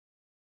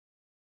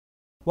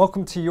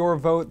Welcome to Your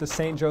Vote, the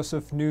St.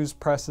 Joseph News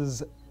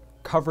Press's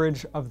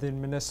coverage of the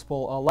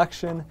municipal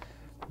election.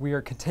 We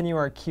are continuing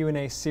our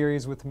Q&A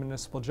series with the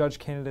municipal judge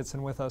candidates,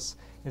 and with us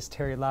is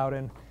Terri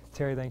Lowdon.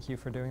 Terri, thank you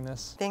for doing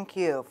this. Thank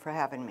you for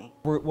having me.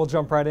 We'll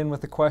jump right in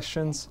with the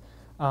questions.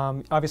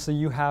 Obviously,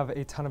 you have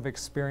a ton of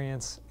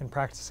experience in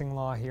practicing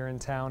law here in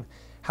town.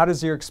 How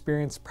does your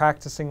experience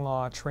practicing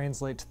law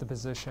translate to the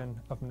position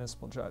of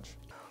municipal judge?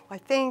 I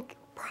think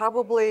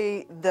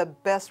probably the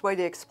best way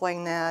to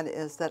explain that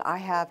is that I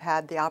have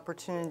had the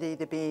opportunity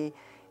to be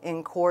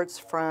in courts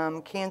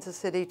from Kansas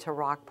City to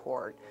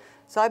Rockport.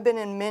 So I've been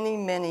in many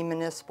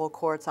municipal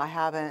courts. I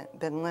haven't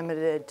been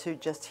limited to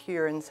just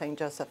here in St.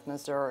 Joseph,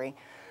 Missouri.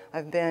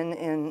 I've been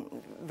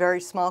in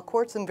very small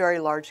courts and very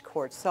large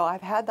courts. So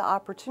I've had the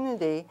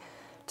opportunity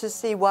to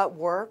see what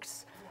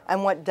works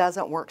and what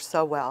doesn't work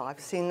so well. I've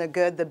seen the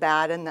good, the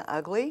bad, and the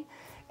ugly.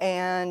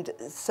 And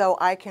so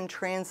I can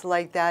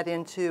translate that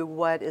into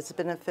what is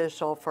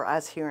beneficial for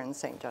us here in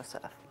St.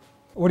 Joseph.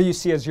 What do you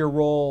see as your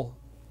role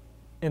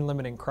in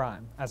limiting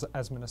crime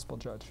as municipal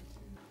judge?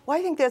 Well,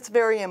 I think that's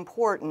very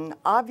important.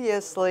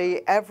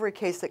 Obviously, every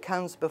case that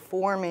comes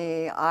before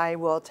me, I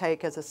will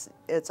take as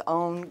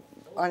on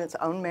its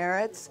own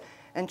merits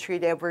and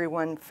treat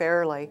everyone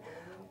fairly.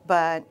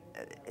 But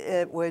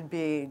it would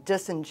be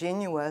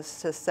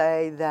disingenuous to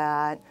say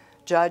that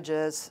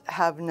judges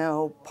have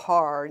no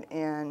part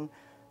in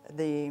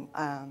the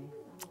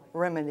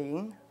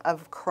remedying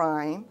of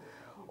crime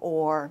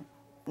or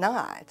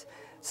not.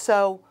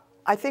 So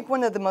I think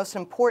one of the most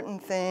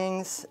important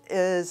things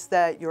is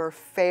that you're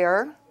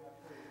fair,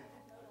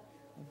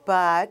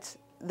 but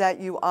that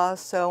you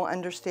also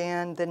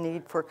understand the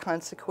need for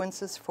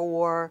consequences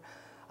for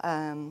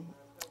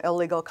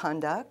illegal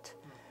conduct,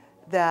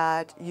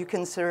 that you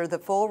consider the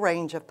full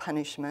range of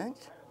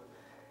punishment.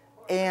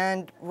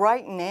 And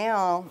right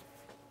now,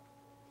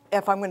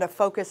 if I'm going to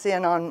focus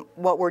in on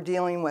what we're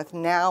dealing with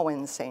now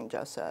in St.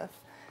 Joseph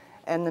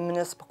and the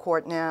municipal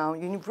court now,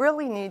 you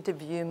really need to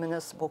view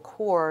municipal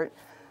court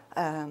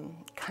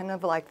kind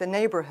of like the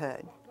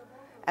neighborhood.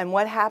 And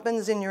what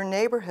happens in your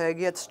neighborhood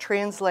gets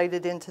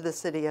translated into the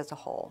city as a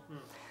whole.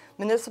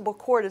 Municipal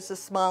court is the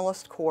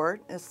smallest court.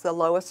 It's the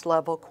lowest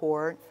level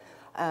court.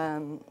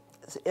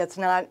 It's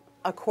not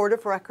a court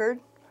of record,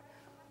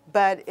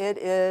 but it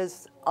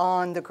is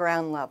on the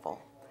ground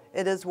level.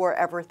 It is where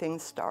everything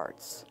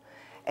starts.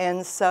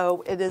 And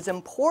so it is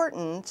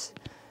important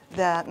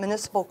that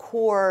municipal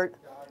court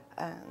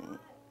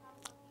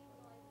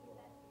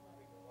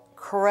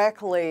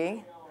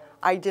correctly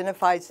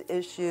identifies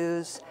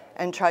issues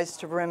and tries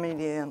to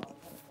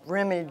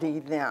remedy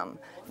them.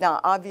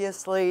 Now,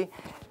 obviously,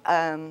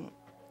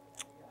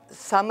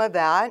 some of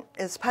that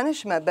is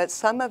punishment, but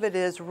some of it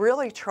is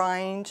really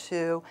trying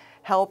to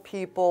help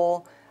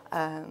people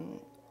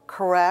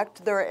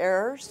correct their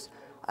errors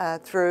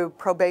through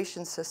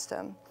probation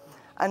system.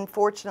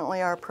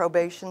 Unfortunately, our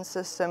probation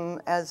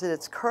system, as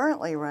it's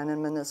currently run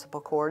in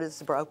municipal court,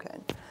 is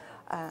broken.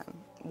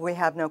 We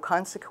have no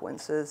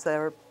consequences.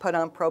 They're put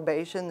on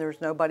probation. There's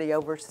nobody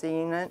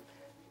overseeing it.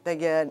 They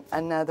get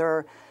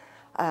another,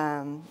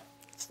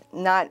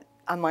 not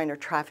a minor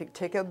traffic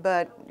ticket,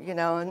 but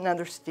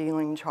another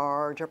stealing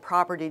charge or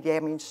property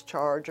damage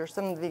charge or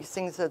some of these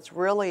things that's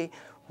really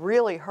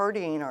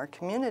hurting our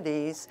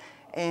communities,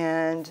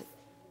 and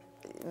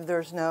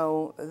there's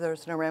no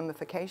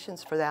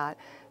ramifications for that,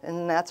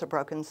 and that's a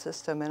broken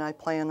system. And I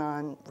plan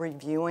on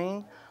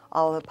reviewing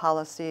all the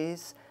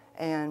policies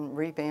and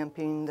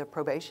revamping the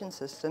probation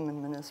system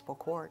in municipal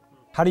court.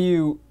 How do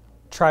you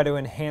try to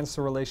enhance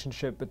the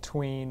relationship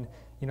between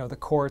the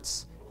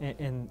courts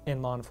and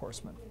law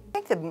enforcement?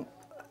 I think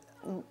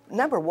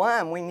number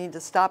one, we need to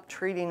stop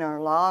treating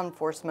our law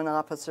enforcement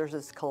officers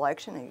as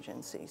collection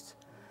agencies.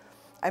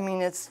 I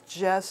mean, it's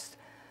just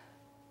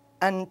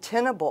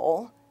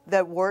untenable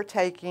that we're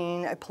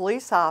taking a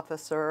police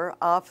officer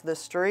off the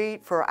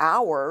street for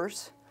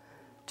hours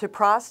to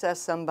process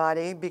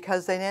somebody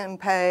because they didn't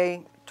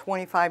pay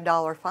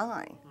 $25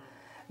 fine.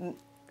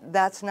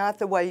 That's not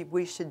the way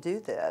we should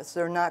do this.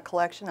 They're not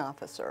collection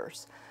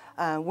officers.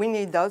 We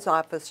need those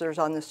officers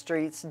on the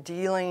streets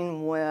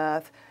dealing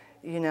with,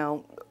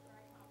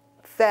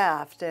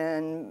 theft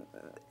and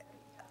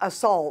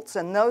assaults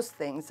and those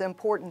things, the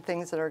important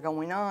things that are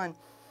going on.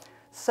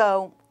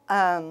 So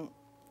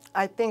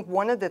I think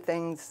one of the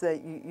things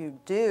that you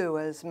do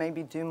is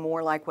maybe do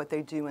more like what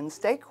they do in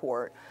state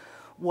court,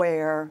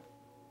 where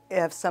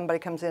if somebody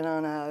comes in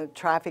on a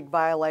traffic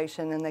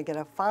violation and they get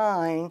a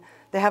fine,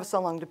 they have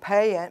so long to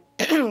pay it,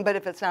 but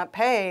if it's not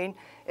paid,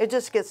 it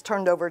just gets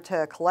turned over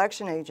to a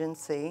collection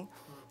agency,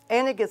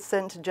 and it gets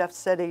sent to Jeff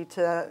City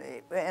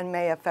and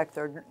may affect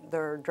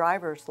their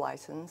driver's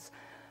license.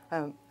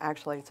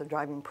 Actually, it's a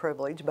driving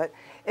privilege, but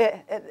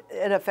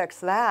it affects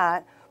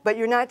that. But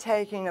you're not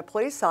taking a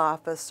police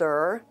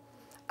officer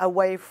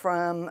away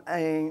from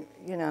a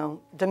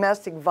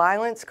domestic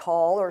violence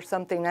call or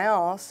something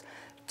else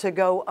to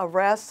go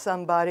arrest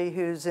somebody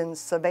who's in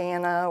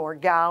Savannah or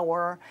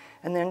Gower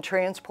and then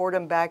transport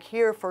them back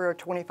here for a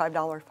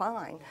 $25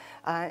 fine.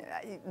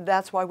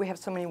 That's why we have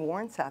so many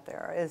warrants out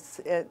there.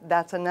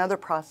 That's another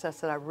process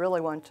that I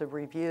really want to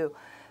review.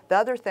 The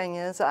other thing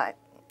is, I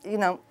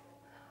don't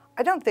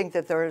think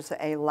that there's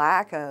a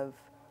lack of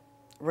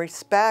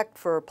respect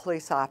for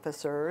police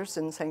officers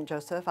in St.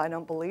 Joseph. I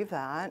don't believe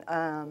that.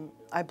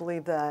 I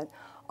believe that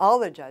all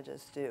the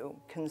judges do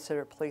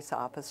consider police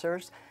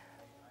officers.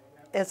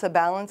 It's a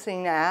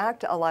balancing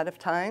act a lot of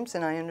times,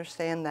 and I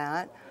understand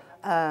that.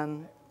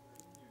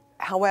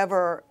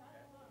 However,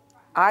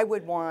 I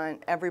would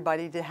want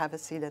everybody to have a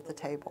seat at the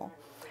table.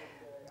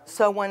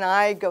 So when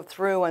I go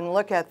through and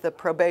look at the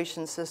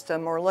probation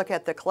system or look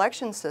at the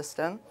collection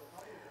system,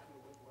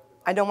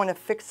 I don't want to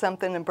fix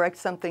something and break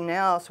something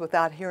else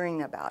without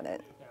hearing about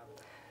it.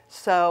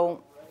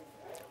 So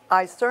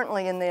I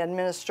certainly, in the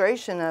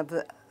administration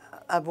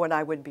of what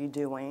I would be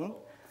doing,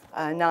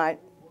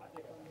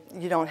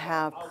 you don't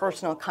have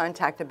personal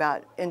contact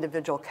about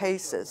individual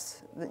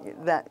cases.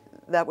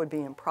 That would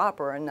be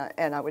improper,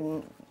 and I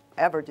wouldn't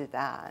ever do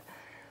that.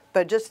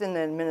 But just in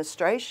the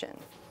administration,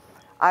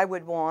 I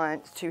would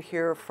want to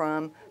hear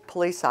from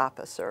police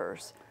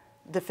officers,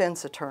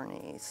 defense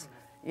attorneys,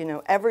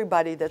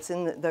 everybody that's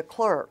in the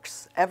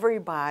clerks,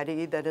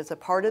 everybody that is a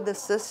part of the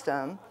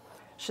system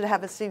should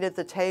have a seat at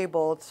the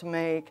table to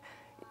make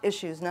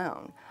issues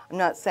known. I'm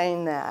not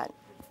saying that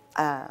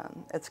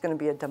it's going to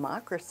be a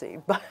democracy,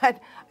 but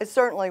I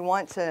certainly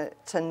want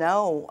to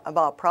know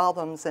about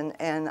problems,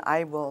 and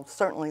I will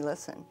certainly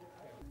listen.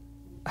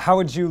 How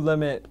would you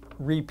limit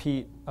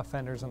repeat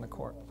offenders in the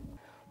court?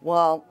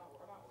 Well,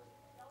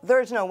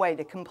 there's no way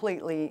to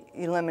completely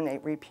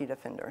eliminate repeat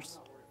offenders.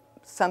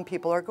 Some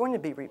people are going to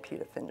be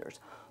repeat offenders.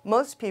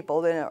 Most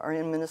people that are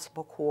in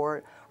municipal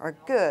court are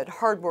good,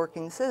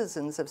 hardworking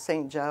citizens of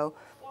St. Joe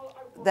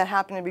that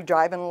happen to be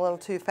driving a little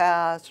too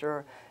fast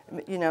or,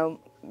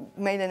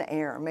 made an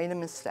error, made a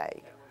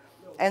mistake.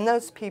 And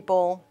those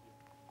people,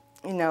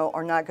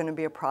 are not going to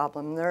be a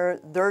problem.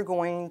 They're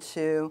going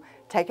to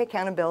take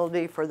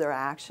accountability for their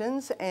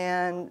actions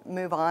and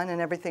move on, and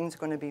everything's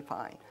going to be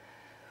fine.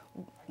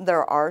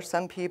 There are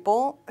some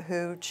people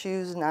who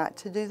choose not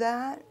to do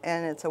that,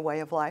 and it's a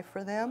way of life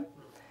for them.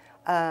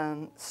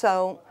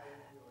 So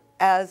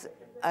as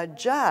a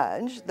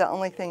judge, the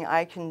only thing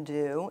I can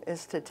do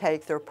is to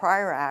take their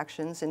prior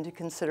actions into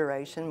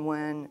consideration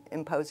when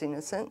imposing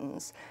a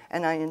sentence,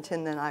 and I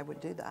intend that I would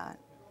do that.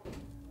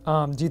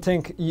 Do you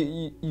think,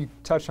 you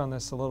touched on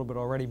this a little bit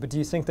already, but do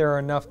you think there are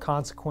enough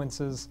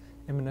consequences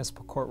in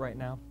municipal court right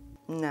now?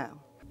 No.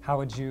 How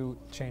would you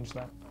change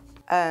that?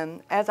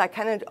 As I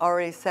kind of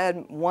already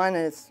said, one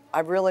is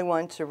I really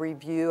want to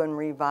review and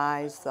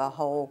revise the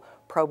whole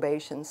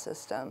probation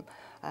system.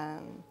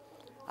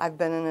 I've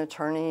been an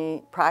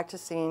attorney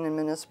practicing in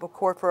municipal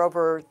court for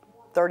over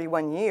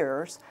 31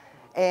 years,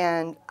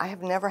 and I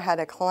have never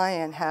had a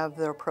client have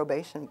their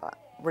probation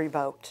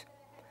revoked.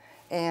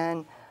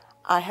 And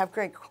I have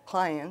great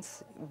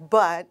clients,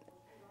 but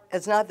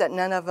it's not that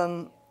none of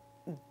them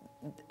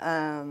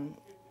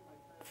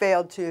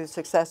failed to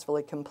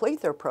successfully complete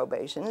their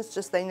probation. It's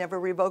just they never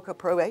revoke a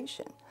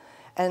probation.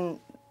 And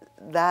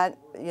that,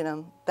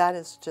 that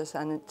is just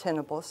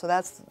untenable. So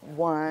that's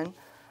one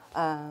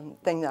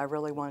thing that I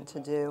really wanted to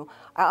do.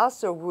 I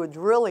also would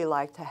really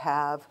like to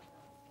have,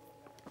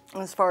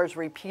 as far as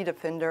repeat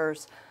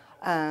offenders,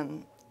 I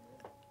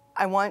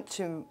want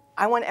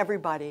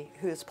everybody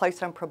who is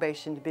placed on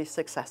probation to be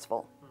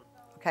successful.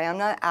 Okay, I'm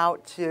not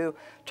out to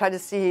try to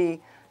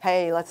see,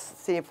 hey, let's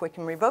see if we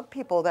can revoke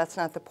people. That's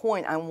not the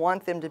point. I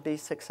want them to be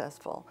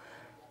successful.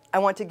 I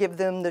want to give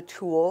them the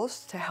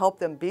tools to help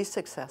them be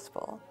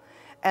successful.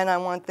 And I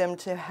want them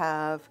to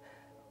have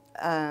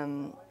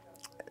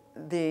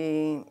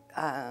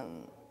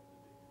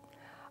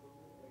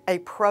a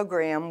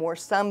program where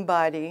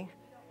somebody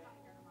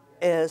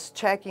is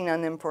checking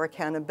on them for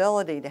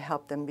accountability to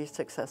help them be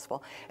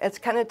successful. It's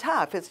kind of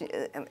tough. It's,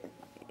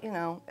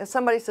 if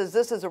somebody says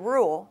this is a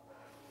rule,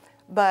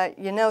 but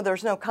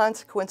there's no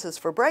consequences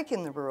for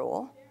breaking the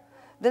rule,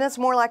 then it's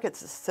more like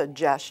it's a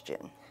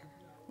suggestion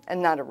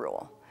and not a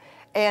rule.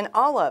 And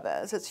all of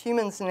us, it's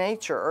human's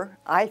nature,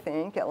 I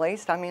think, at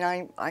least, I mean,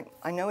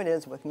 I know it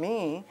is with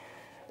me,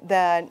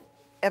 that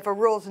if a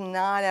rule's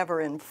not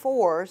ever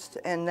enforced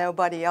and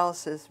nobody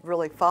else is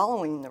really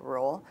following the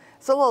rule,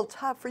 it's a little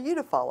tough for you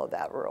to follow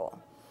that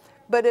rule.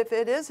 But if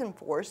it is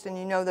enforced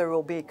and there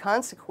will be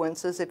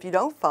consequences if you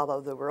don't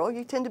follow the rule,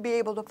 you tend to be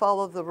able to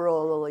follow the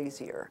rule a little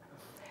easier.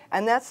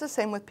 And that's the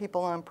same with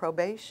people on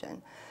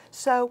probation.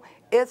 So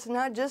it's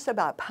not just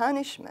about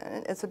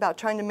punishment, it's about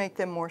trying to make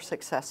them more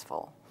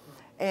successful.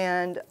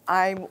 And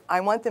I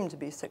want them to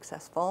be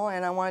successful,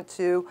 and I want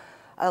to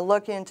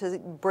look into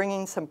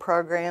bringing some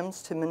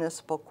programs to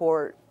municipal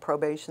court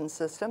probation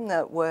system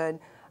that would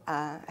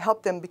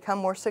help them become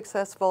more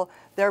successful,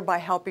 thereby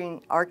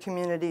helping our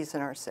communities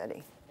in our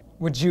city.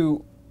 Would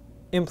you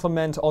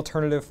implement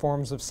alternative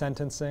forms of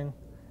sentencing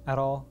at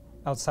all,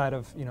 outside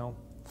of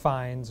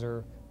fines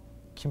or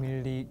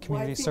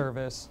community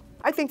service?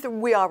 I think that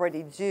we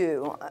already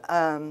do.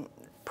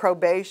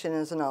 Probation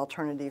is an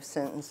alternative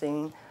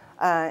sentencing,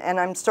 and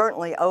I'm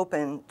certainly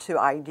open to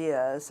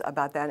ideas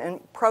about that.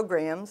 And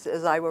programs,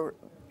 as I were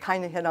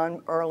kind of hit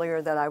on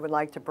earlier, that I would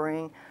like to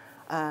bring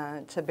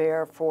to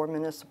bear for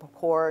municipal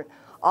court,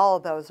 all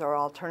of those are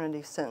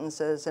alternative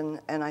sentences, and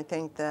I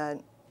think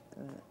that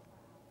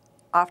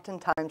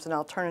oftentimes an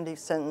alternative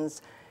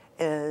sentence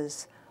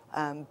is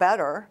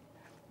better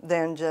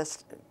than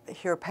just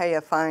here, pay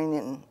a fine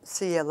and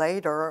see you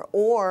later,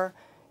 or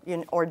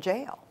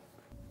jail.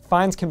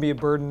 Fines can be a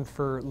burden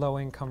for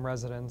low-income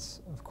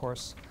residents, of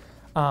course.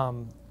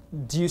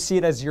 Do you see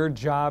it as your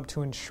job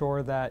to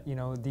ensure that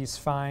these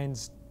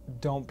fines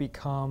don't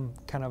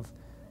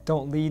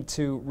lead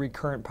to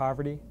recurrent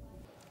poverty?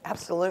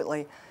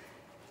 Absolutely.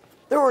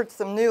 There were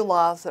some new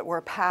laws that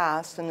were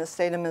passed in the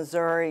state of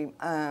Missouri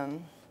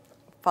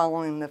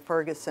following the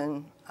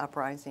Ferguson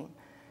uprising,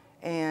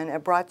 and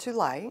it brought to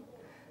light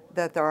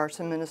that there are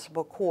some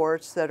municipal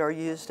courts that are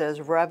used as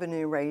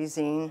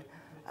revenue-raising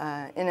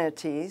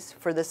entities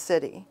for the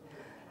city.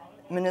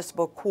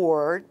 Municipal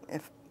court,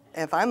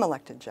 if I'm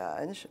elected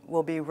judge,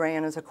 will be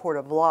ran as a court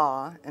of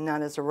law and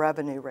not as a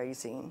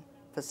revenue-raising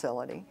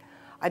facility.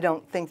 I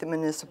don't think the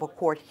municipal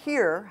court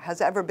here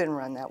has ever been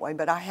run that way,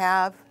 but I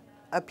have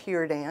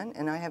appeared in,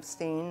 and I have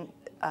seen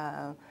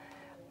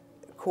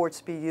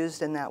courts be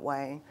used in that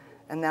way,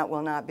 and that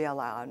will not be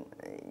allowed,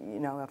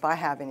 if I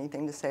have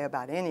anything to say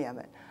about any of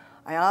it.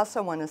 I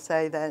also want to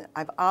say that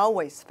I've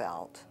always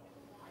felt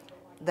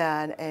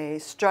that a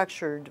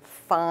structured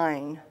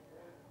fine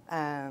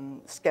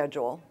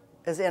schedule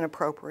is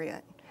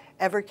inappropriate.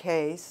 Every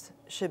case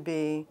should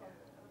be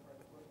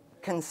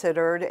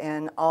considered,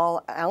 and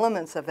all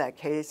elements of that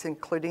case,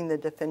 including the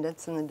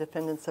defendants and the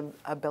defendant's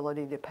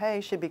ability to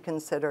pay, should be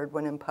considered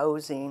when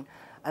imposing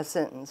a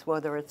sentence,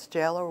 whether it's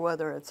jail or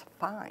whether it's a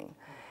fine.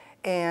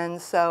 And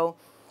so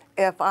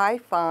if I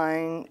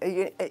find,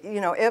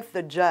 if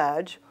the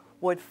judge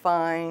would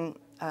fine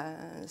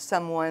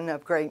someone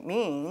of great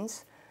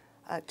means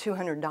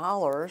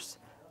 $200,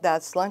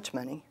 that's lunch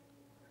money.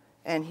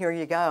 And here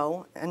you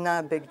go, and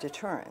not a big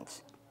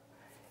deterrent.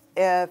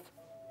 If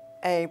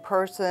a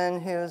person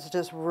who's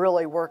just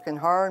really working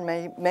hard,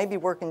 maybe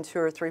working 2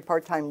 or 3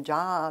 part-time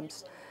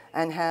jobs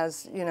and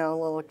has,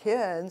 little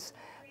kids,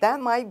 that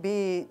might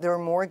be their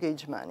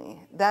mortgage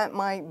money. That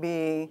might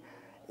be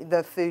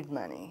the food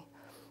money.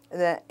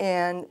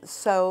 And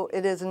so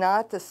it is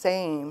not the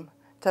same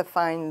to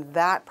fine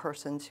that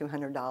person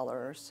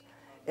 $200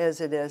 as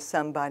it is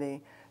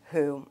somebody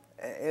who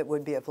it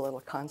would be of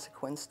little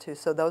consequence to.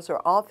 So those are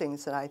all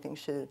things that I think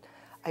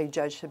a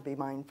judge should be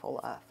mindful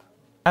of.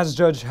 As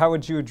judge, how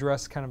would you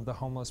address kind of the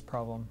homeless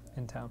problem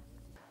in town?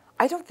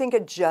 I don't think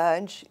a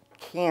judge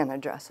can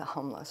address a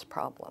homeless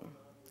problem.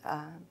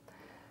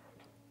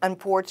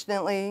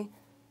 Unfortunately,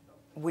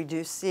 we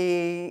do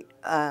see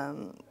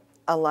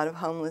a lot of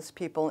homeless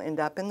people end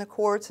up in the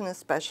courts, and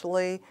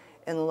especially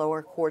in the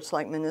lower courts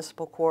like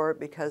municipal court,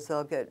 because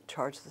they'll get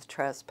charged with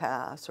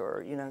trespass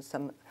or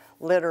some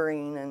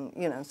littering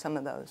and some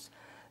of those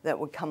that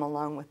would come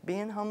along with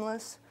being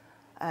homeless.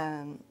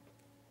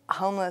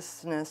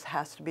 Homelessness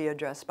has to be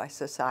addressed by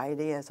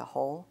society as a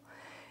whole,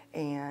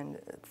 and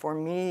for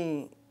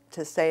me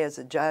to say as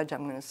a judge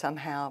I'm going to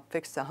somehow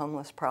fix the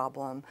homeless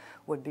problem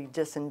would be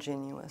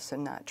disingenuous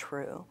and not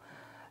true.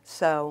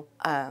 So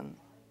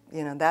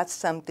that's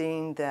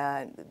something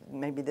that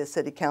maybe the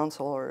city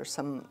council or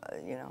some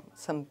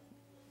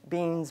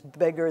beings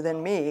bigger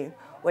than me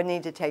would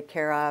need to take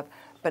care of,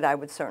 but I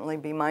would certainly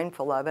be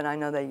mindful of it. I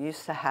know they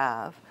used to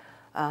have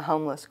a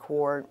homeless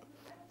court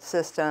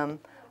system.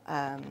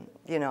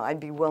 I'd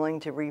be willing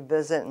to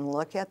revisit and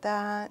look at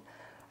that.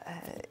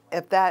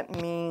 If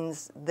that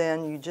means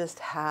then you just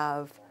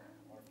have,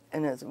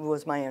 and it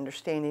was my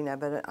understanding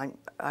of it,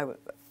 I would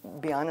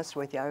be honest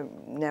with you, I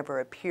never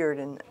appeared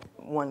in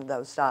one of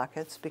those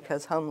dockets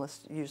because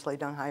homeless usually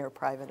don't hire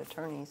private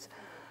attorneys.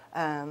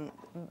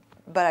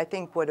 But I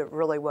think what it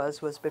really was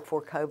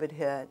before COVID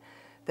hit,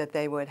 that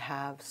they would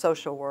have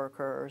social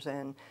workers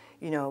and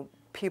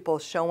people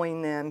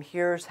showing them,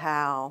 here's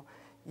how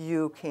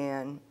you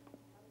can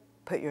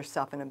put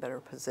yourself in a better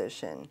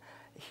position.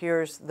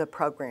 Here's the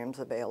programs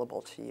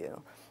available to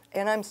you.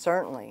 And I'm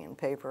certainly in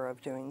favor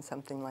of doing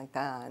something like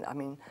that. I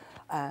mean,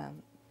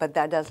 but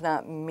that does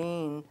not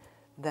mean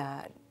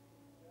that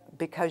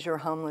because you're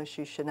homeless,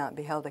 you should not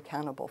be held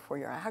accountable for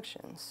your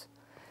actions.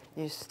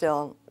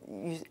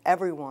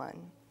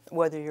 Everyone,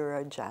 whether you're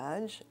a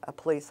judge, a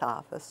police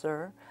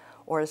officer,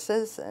 or a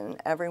citizen,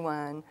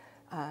 everyone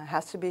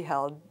has to be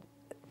held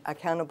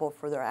accountable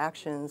for their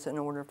actions in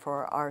order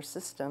for our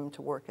system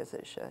to work as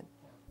it should.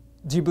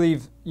 Do you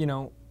believe,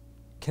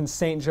 can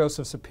St.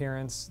 Joseph's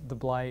appearance, the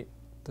blight,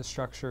 the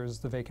structures,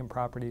 the vacant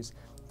properties,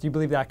 do you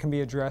believe that can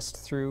be addressed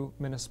through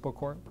municipal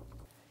court?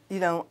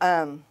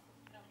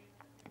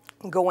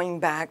 Going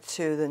back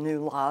to the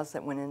new laws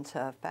that went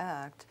into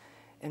effect,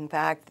 in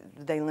fact,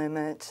 they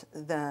limit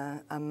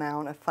the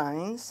amount of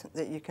fines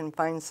that you can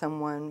fine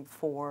someone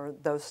for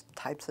those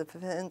types of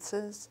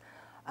offenses.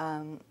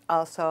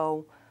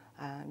 Also,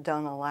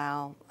 don't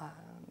allow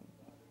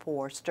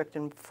for strict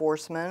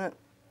enforcement.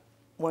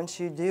 Once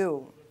you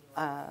do,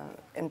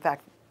 in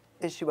fact,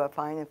 issue a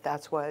fine if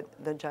that's what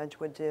the judge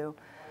would do.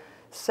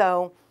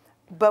 So,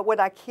 but what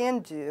I can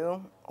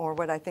do, or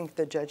what I think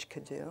the judge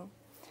could do,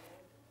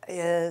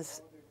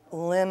 is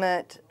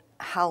limit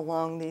how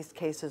long these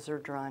cases are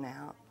drawn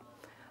out.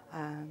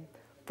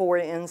 For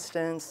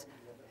instance,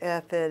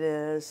 if it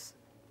is,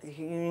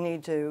 you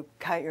need to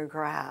cut your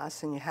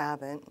grass and you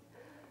haven't,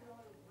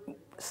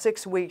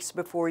 6 weeks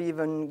before you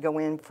even go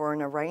in for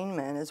an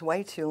arraignment is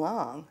way too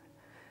long.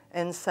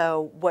 And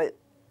so what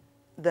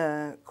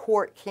the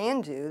court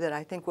can do that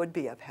I think would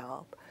be of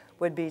help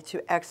would be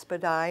to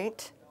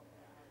expedite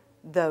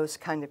those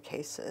kind of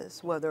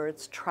cases, whether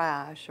it's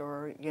trash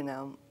or, you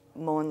know,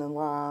 mowing the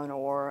lawn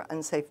or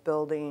unsafe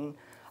building,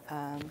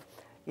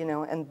 you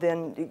know, and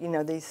then, you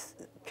know, these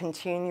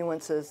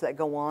continuances that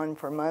go on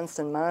for months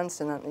and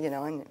months, and, you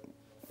know, and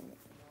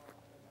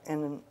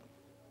in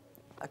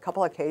a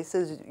couple of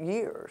cases,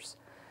 years,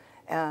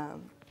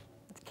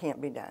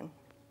 can't be done,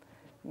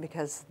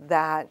 because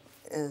that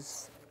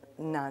is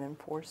not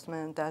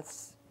enforcement.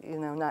 That's, you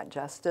know, not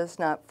justice,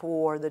 not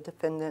for the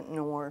defendant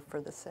nor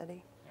for the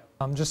city.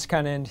 Just to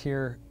kind of end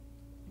here,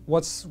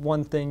 what's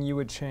one thing you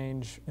would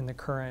change in the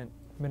current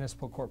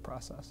municipal court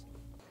process?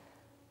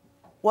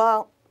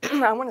 Well,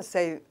 I want to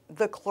say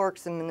the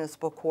clerks in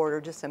municipal court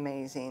are just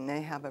amazing.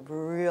 They have a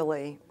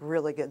really,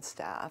 really good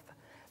staff.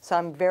 So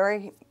I'm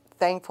very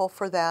thankful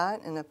for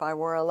that, and if I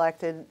were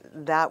elected,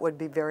 that would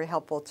be very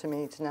helpful to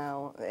me to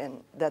know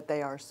and that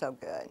they are so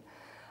good.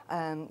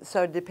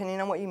 So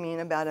depending on what you mean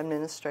about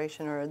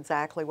administration or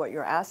exactly what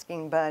you're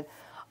asking, but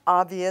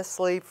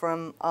obviously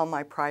from all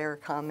my prior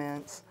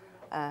comments,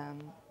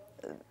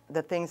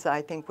 the things that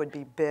I think would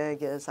be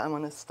big is I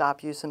want to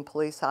stop using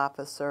police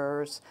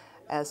officers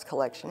as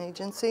collection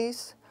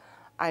agencies.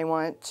 I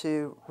want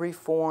to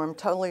reform,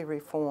 totally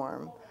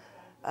reform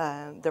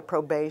the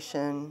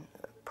probation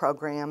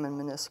program in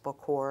municipal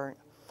court,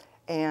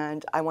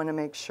 and I want to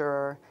make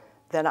sure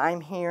that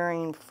I'm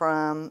hearing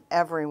from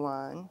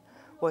everyone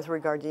with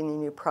regard to any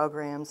new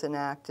programs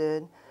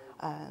enacted.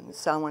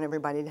 So I want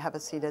everybody to have a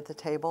seat at the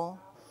table.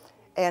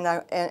 And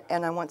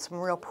I want some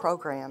real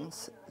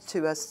programs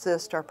to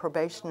assist our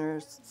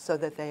probationers so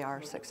that they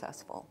are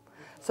successful.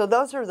 So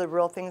those are the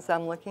real things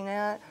I'm looking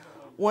at.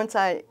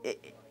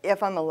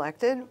 If I'm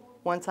elected,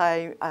 once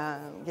I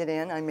get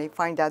in, I may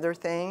find other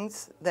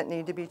things that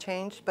need to be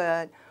changed,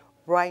 but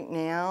right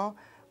now,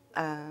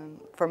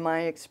 from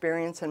my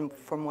experience and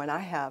from what I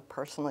have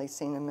personally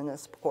seen in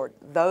municipal court,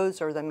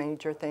 those are the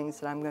major things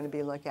that I'm going to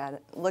be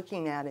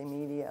looking at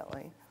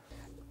immediately.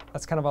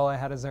 That's kind of all I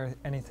had. Is there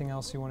anything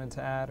else you wanted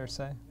to add or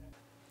say?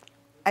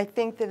 I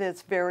think that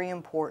it's very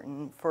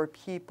important for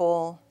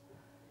people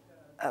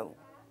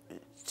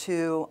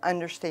to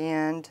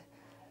understand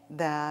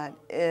that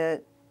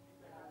the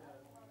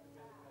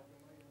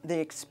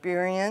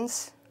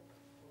experience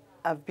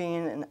of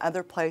being in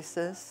other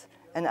places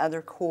and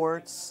other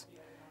courts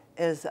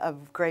is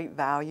of great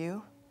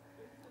value.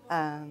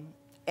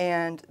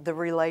 And the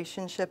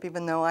relationship,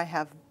 even though I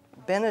have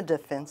been a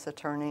defense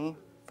attorney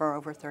for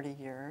over 30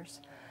 years,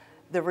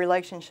 the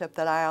relationship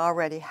that I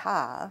already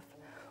have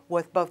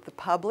with both the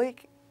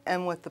public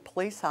and with the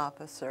police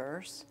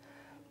officers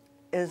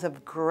is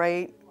of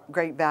great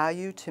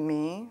value to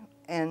me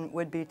and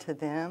would be to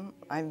them.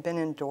 I've been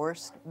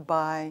endorsed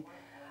by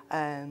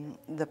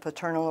the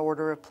Fraternal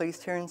Order of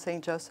Police here in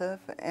St. Joseph,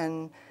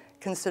 and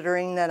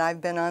considering that I've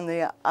been on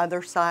the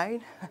other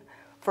side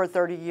for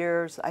 30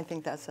 years, I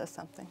think that says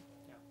something.